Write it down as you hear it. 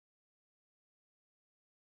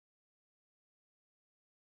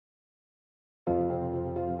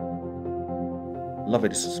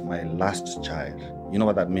Lovett, this is my last child. You know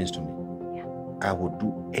what that means to me? Yeah. I would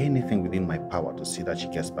do anything within my power to see that she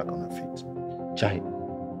gets back on her feet. Chai,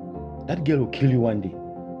 that girl will kill you one day.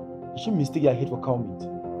 Did she mistake your hate for cow meat?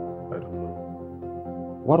 I don't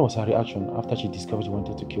know. What was her reaction after she discovered you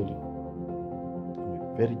wanted to kill you?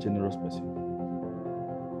 I'm a very generous person.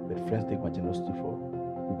 But friends take my generosity for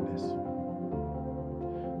weakness.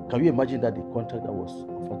 Can you imagine that the contract that was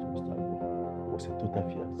offered to Mr. Agbo was a total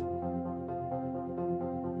fiasco?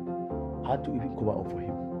 I had to even cover up for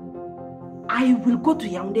him. I will go to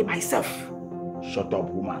Yaoundé myself. Shut up,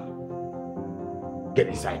 woman. Get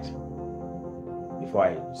inside before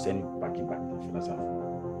I send you back to philosophy.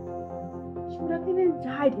 She would have even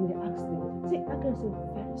died in the accident. See, that girl is a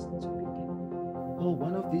very stupid girl. Oh,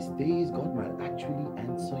 one of these days, God might actually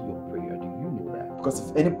answer your prayer. Do you know that? Because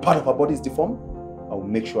if any part of her body is deformed, I will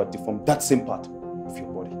make sure I deform that same part of your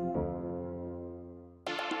body.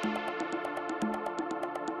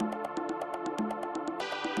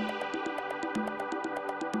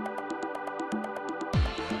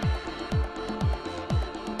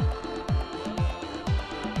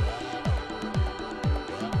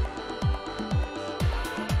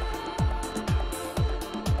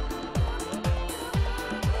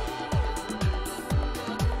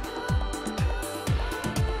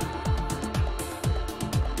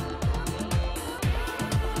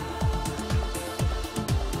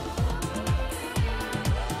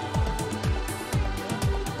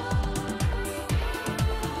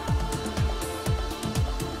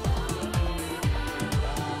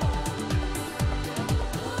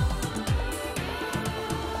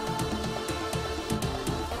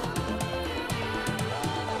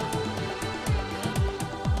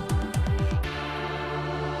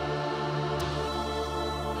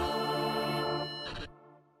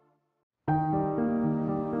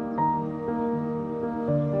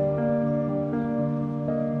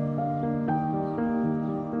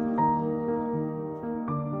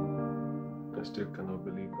 I still cannot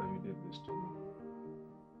believe that you did this to me.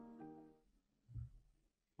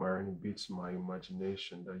 Myron, beats my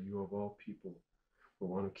imagination that you of all people would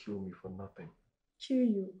want to kill me for nothing. Kill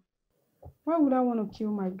you? Why would I want to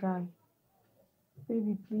kill my guy?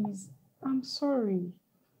 Baby, please. I'm sorry.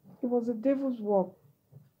 It was the devil's work.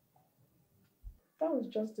 That was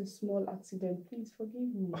just a small accident. Please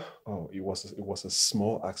forgive me. Oh, it was a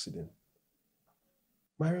small accident.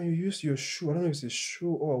 Myron, you used your shoe, I don't know if it's a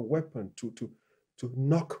shoe or a weapon to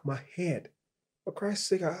knock my head. For Christ's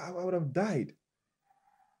sake, I would have died.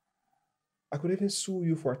 I could even sue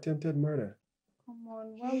you for attempted murder. Come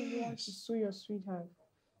on, why would you want to sue your sweetheart?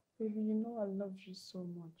 Baby, you know I love you so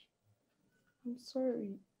much. I'm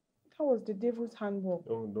sorry. That was the devil's handwork.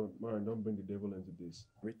 Myron, don't bring the devil into this.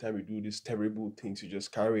 Every time you do these terrible things, you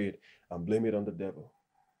just carry it and blame it on the devil.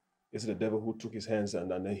 Is it the devil who took his hands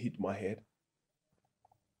and then hit my head?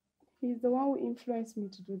 He's the one who influenced me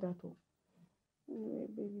to do that. Anyway,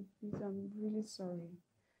 baby, please, I'm really sorry.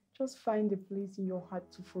 Just find a place in your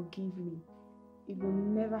heart to forgive me. It will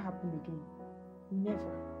never happen again.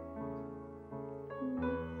 Never.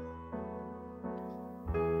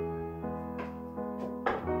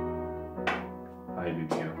 Hi,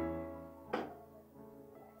 Lydia.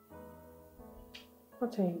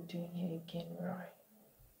 What are you doing here again, Roy?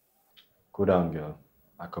 Go down, girl.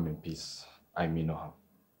 I come in peace. I mean no harm.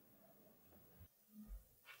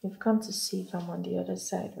 You've come to see if I'm on the other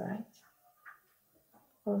side, right?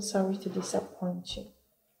 Oh, sorry to disappoint you.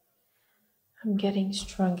 I'm getting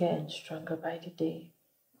stronger and stronger by the day.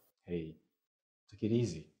 Hey, take it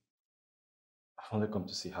easy. I've only come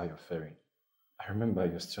to see how you're faring. I remember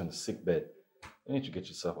you're still on the sick bed. You need to get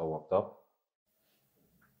yourself all worked up.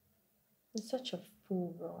 You're such a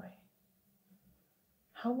fool, Roy.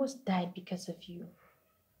 I almost died because of you.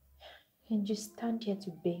 And you stand here to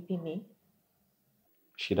baby me?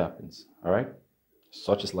 Shit happens, alright?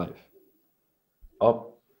 Such is life.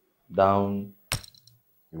 Up, down,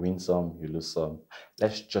 you win some, you lose some.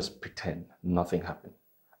 Let's just pretend nothing happened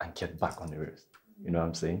and get back on the race. You know what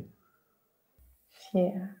I'm saying?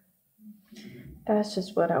 Yeah. That's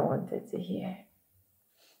just what I wanted to hear.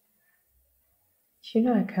 You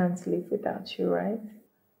know I can't live without you, right?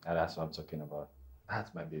 And that's what I'm talking about.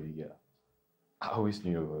 That's my baby girl. I always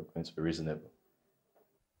knew you were going to be reasonable.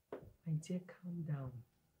 My dear, calm down.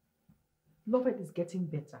 Lovett is getting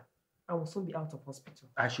better. I will soon be out of hospital.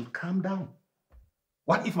 I should calm down.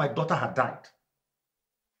 What if my daughter had died?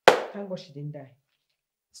 Thank God she didn't die.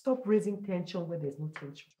 Stop raising tension where there's no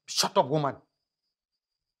tension. Shut up, woman.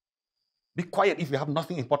 Be quiet if you have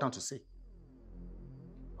nothing important to say.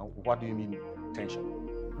 What do you mean, tension?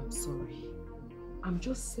 I'm sorry. I'm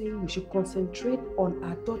just saying we should concentrate on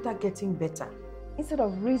our daughter getting better. instead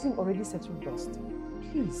of raising already settled dust.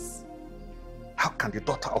 Please. How can the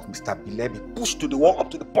daughter of Mr. Bilif be pushed to the wall up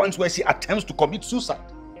to the point where she attempts to commit suicide?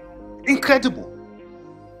 Incredible.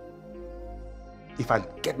 If I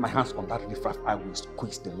get my hands on that riffraff, I will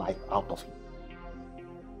squeeze the life out of him.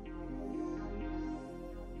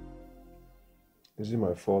 Is it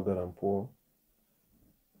my fault that I'm poor?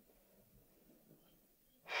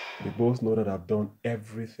 We both know that I've done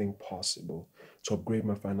everything possible to upgrade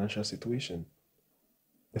my financial situation.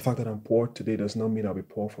 The fact that I'm poor today does not mean I'll be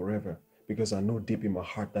poor forever, because I know deep in my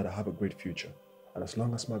heart that I have a great future. And as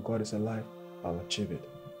long as my God is alive, I'll achieve it.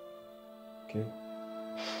 Okay?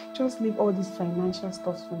 Just leave all these financial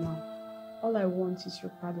stuff for now. All I want is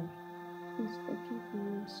your pardon. Please forgive me.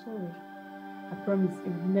 I'm sorry. I promise it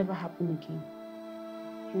will never happen again.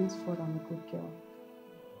 Henceforth, I'm a good girl.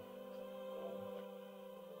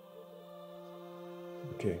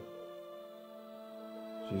 Okay.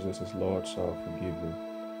 Jesus is Lord, so I'll forgive you.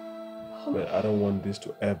 But I don't want this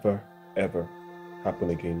to ever happen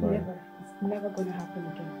again, Mary. Never. It's never gonna happen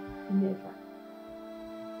again. Never.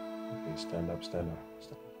 Okay, stand up, stand up.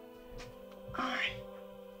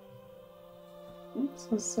 I'm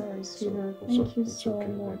so sorry, sweetheart. Thank you so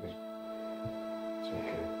much. Baby. It's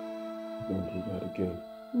okay. Don't do that again.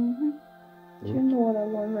 Do you know what I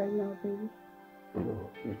want right now, baby? No,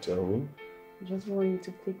 you tell me. I just want you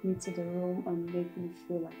to take me to the room and make me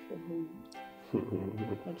feel like you're home.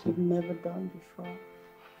 Like you've never done before.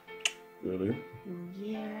 Really?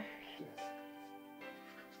 Yeah.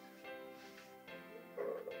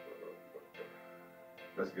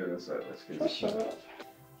 Let's get inside. Let's get inside.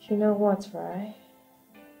 You know what, right?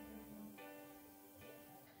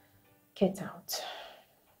 Get out.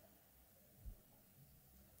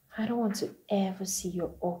 I don't want to ever see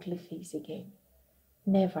your ugly face again.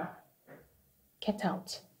 Never. Get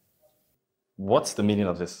out. What's the meaning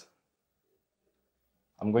of this?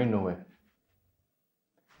 I'm going nowhere.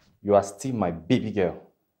 You are still my baby girl.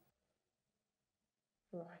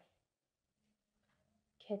 Roy,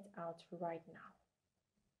 get out right now.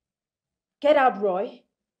 Get out, Roy.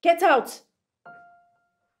 Get out.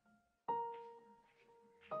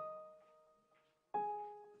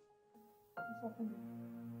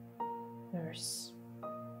 Nurse,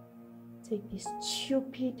 take this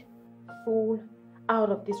stupid fool out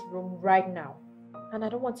of this room right now. And I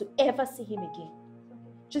don't want to ever see him again.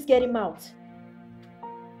 Just get him out.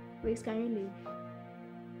 Please, can you leave?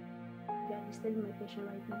 You are disturbing my patient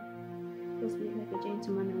right now. Just behave like a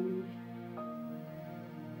gentleman and leave.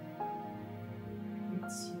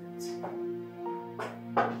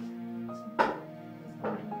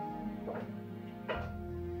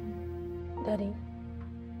 Daddy,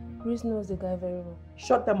 Breeze knows the guy very well.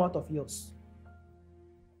 Shut them out of yours.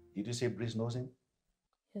 Did you say Breeze knows him?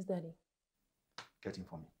 Yes, Daddy. Get him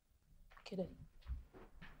for me. Okay, Daddy.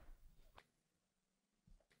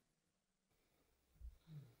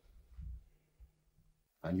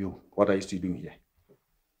 And you, what are you still doing here?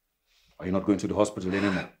 Are you not going to the hospital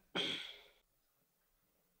anymore?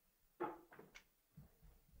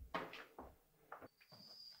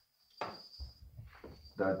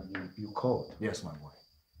 Dad, you called? Yes, my boy.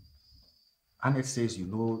 Annette says you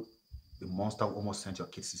know the monster who almost sent your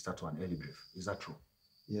kid sister to an early grave. Is that true?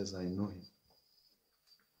 Yes, I know him.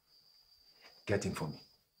 Get him for me.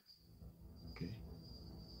 Okay.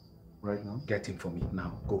 Right now? Get him for me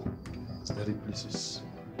now. Go. Steady, please.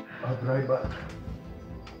 I'll be right back.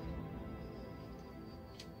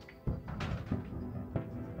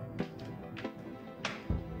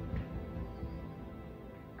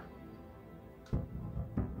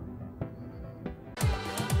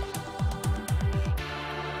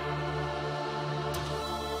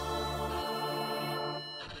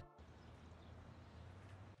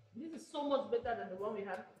 This is so much better than the one we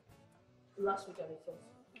had last week at the church.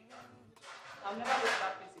 I'll never go to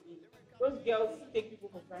that place again. Those girls take people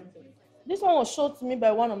for granted. This one was showed to me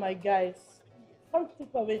by one of my guys. Come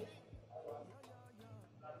take away.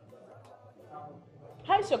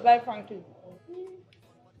 How's your guy, Franky?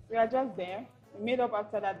 We are just there. We made up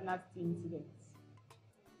after that nasty incident.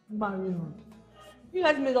 Marion, you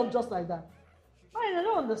guys made up just like that. Marion, I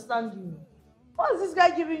don't understand you. What is this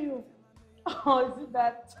guy giving you? Oh, is it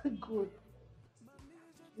that good?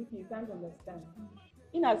 You can't understand.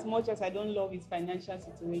 In as much as I don't love his financial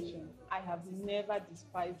situation, I have never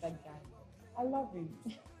despised that guy. I love him.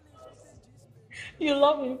 You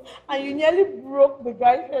love him, and you nearly broke the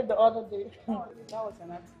guy's head the other day. That was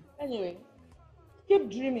an accident. Anyway, keep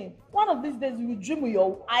dreaming. One of these days, you will dream with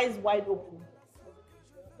your eyes wide open.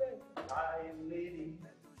 Hi, lady.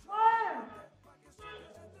 Hi.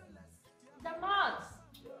 The Max.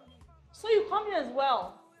 So you come here as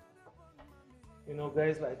well? You know,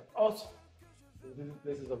 guys like us to visit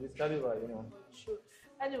places of this caliber, you know. Sure.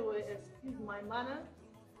 Anyway, excuse my manners.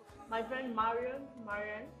 My friend Marion is a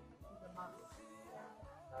man.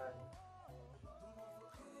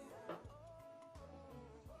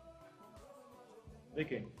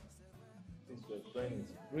 Vicky, this your friend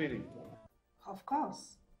is really. Of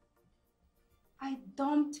course. I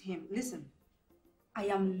dumped him. Listen, I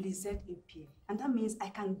am Lisset EPIE, and that means I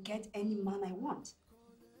can get any man I want.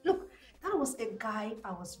 Look, that was a guy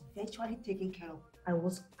I was virtually taking care of. I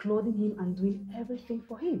was clothing him and doing everything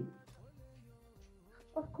for him.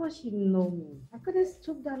 Of course you know me. I couldn't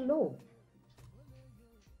stoop that low.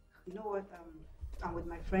 You know what? I'm with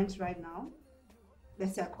my friends right now.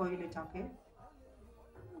 Let's say I'll call you later, okay?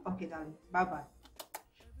 Okay, darling. Bye-bye.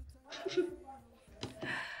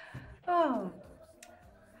 Oh,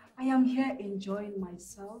 I am here enjoying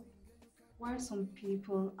myself while some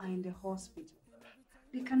people are in the hospital.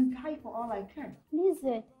 They can die for all I care.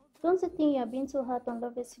 Lisset, don't you think you're being too hard on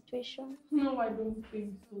Lovett's situation? No, I don't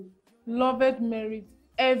think so. Lovett merits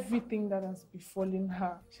everything that has befallen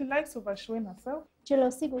her. She likes overshowing herself.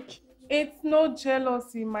 Jealousy go kill. It's no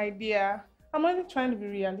jealousy, my dear. I'm only trying to be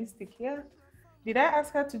realistic here. Did I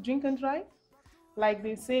ask her to drink and drive? Like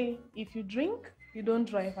they say, if you drink, you don't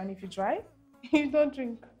drive, and if you drive, you don't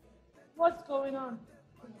drink. What's going on?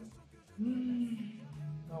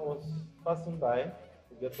 I was passing by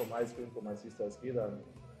to get some ice cream for my sister's kid, and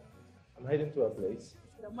I'm heading to her place.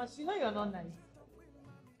 You know you're not nice.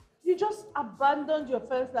 You just abandoned your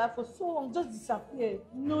first life for so long, just disappeared.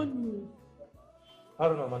 No news. I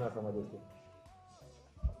don't know, man, from my destiny.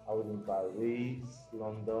 I was in Paris,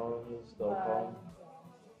 London, Stockholm,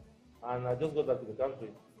 and I just got back to the country.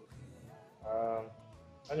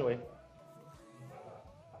 Anyway,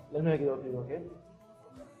 let me get up here, okay?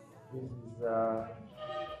 This is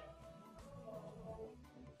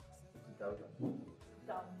 50,000.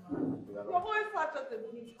 You're always such a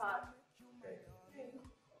big heart. Okay.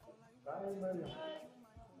 Bye, Maria.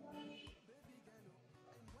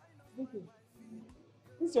 Vicky,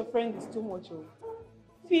 this your friend is too much.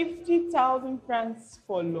 50,000 francs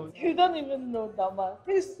for loan. You don't even know that man.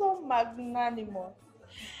 He's so magnanimous.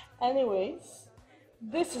 Anyways,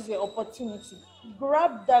 this is your opportunity.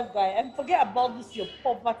 Grab that guy and forget about this your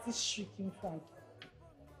poverty-stricken friend.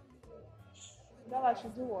 Now I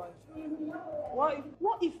should do what?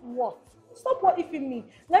 What if what? Stop what ifing me.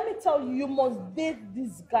 Let me tell you, you must date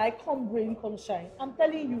this guy, come rain, come shine. I'm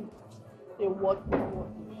telling you. A what?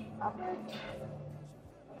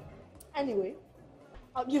 Anyway,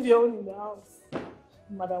 I'll give you own in the house.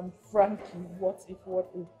 Madam Franky, what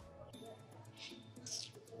if?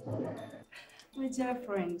 My dear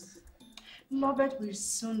friends, Lovett will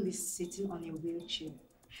soon be sitting on a wheelchair.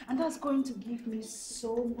 And that's going to give me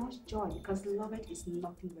so much joy because Lovett is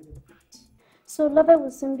nothing but a brat. So Lovett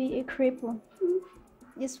will soon be a cripple.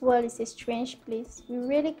 This world is a strange place. We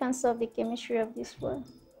really can't solve the chemistry of this world.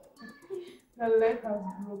 The leg has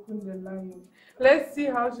broken the lion. Let's see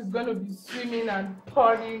how she's going to be swimming and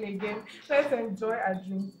partying again. Let's enjoy our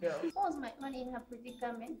drinks, girl. What's my own in her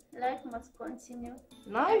predicament? Life must continue.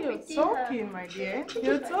 Now you're talking, my dear.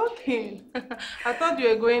 You're talking. I thought you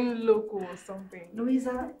were going loco or something.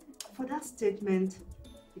 Louisa, for that statement,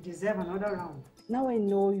 you deserve another round. Now I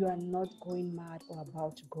know you are not going mad or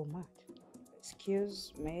about to go mad.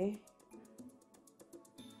 Excuse me.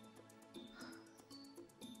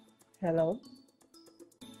 Hello?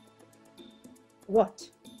 What?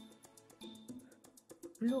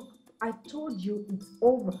 Look, I told you it's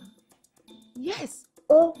over. Yes,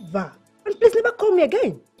 over. And please never call me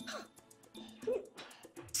again.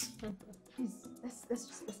 Please,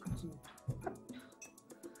 let's continue.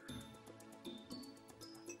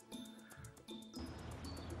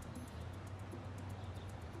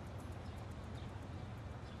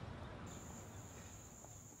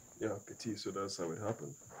 Yeah, Petit, so that's how it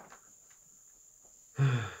happened.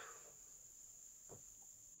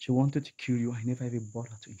 She wanted to kill you. I never even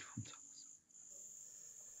bothered to inform Thomas.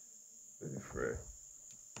 Very fair.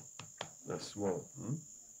 That's small.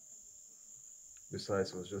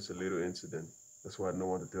 Besides, it was just a little incident. That's why I don't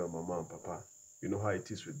want to tell Mama and Papa. You know how it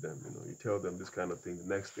is with them, you know. You tell them this kind of thing, the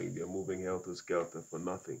next thing they're moving helter-skelter for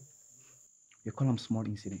nothing. You call them small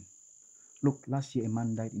incident. Look, last year a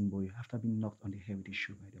man died in Boy after being knocked on the head with a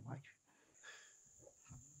shoe by the wife.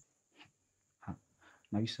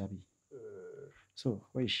 Now you sabi. So,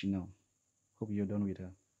 where is she now? Hope you're done with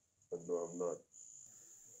her. No, I'm not.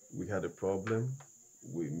 We had a problem,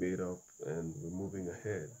 we made up, and we're moving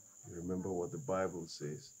ahead. You remember what the Bible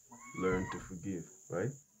says. Learn to forgive,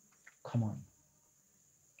 right? Come on.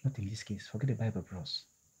 Not in this case. Forget the Bible, bros.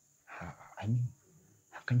 I mean,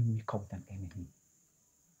 how can you make up with an enemy?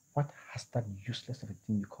 What has that useless of a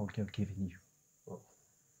thing you call girl given you? Oh.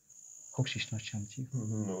 Hope she's not charmed you.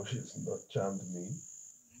 No, she's not charmed me.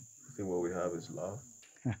 I think what we have is love.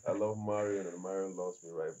 I love Marion and Marion loves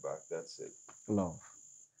me right back. That's it. Love.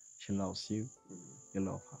 She loves you. You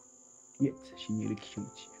love her. Yet she nearly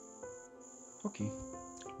killed you. Okay,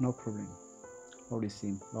 no problem. All the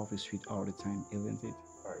same, love is sweet all the time, isn't it?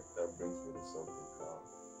 Alright, that brings me to something, Carl.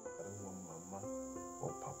 I don't want Mama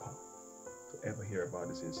or Papa to ever hear about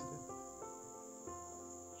this incident.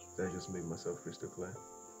 Did I just make myself crystal clear?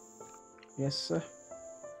 Yes, sir.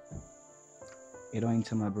 It don't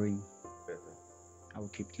enter my brain. Better. I will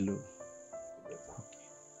keep it low. Better.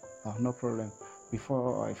 Okay. No problem.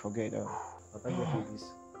 Before I forget, Papa get me this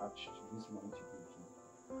catch this morning to give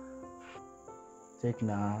you. Take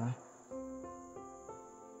now.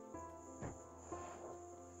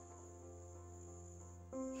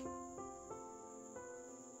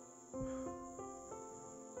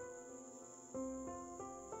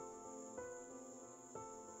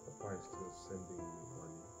 Papa is still sending me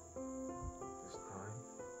money. This time,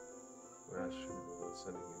 where I should be the one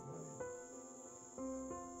sending him money.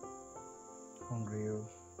 Hungry, you.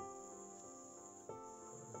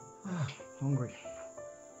 Hungry.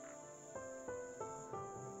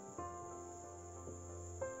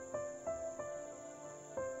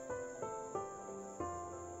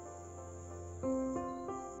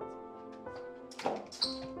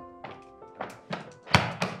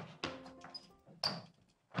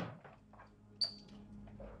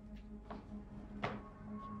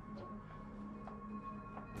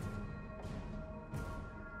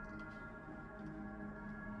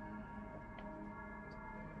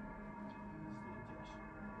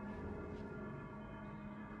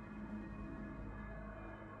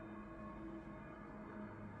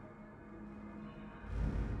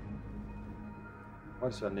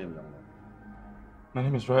 What's your name, young man? My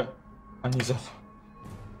name is Roy Anizat.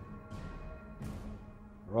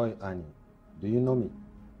 Roy Ani. Do you know me?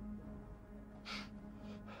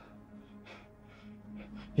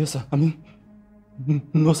 Yes, sir. I mean,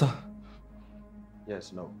 no, sir.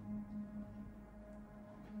 Yes, no.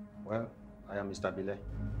 Well, I am Mr. Bilif,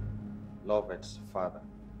 Lovett's father.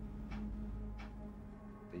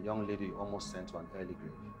 The young lady you almost sent to an early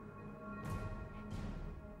grave.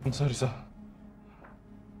 I'm sorry, sir.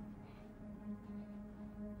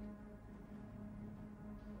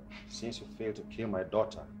 Since you failed to kill my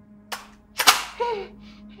daughter,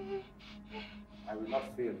 I will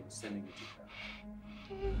not fail in sending you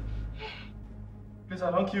to her. Please,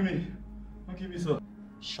 sir, don't kill me. Don't kill me, sir.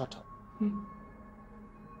 Shut up.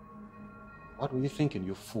 What were you thinking,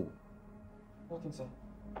 you fool? Nothing, sir.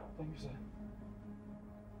 Thank you, sir.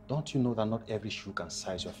 Don't you know that not every shoe can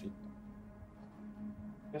size your feet?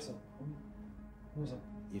 Yes, sir. No, sir.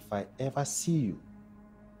 If I ever see you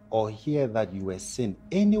or hear that you were seen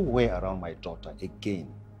anywhere around my daughter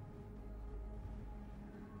again,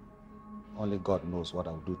 only God knows what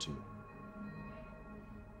I'll do to you.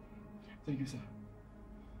 Thank you, sir.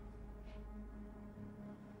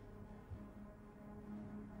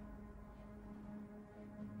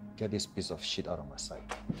 Get this piece of shit out of my sight.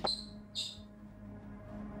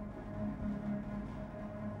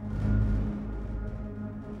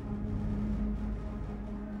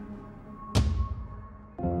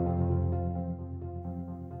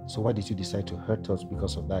 So why did you decide to hurt us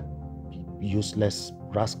because of that useless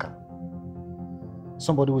rascal?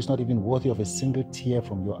 Somebody who is not even worthy of a single tear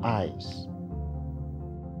from your eyes.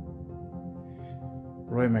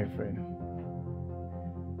 Roy, my friend,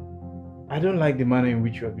 I don't like the manner in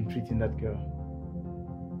which you have been treating that girl.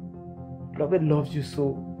 Lovett loves you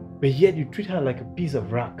so, but yet you treat her like a piece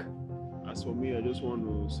of rock. As for me, I just want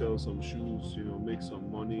to sell some shoes, make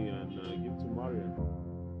some money and give to Marion.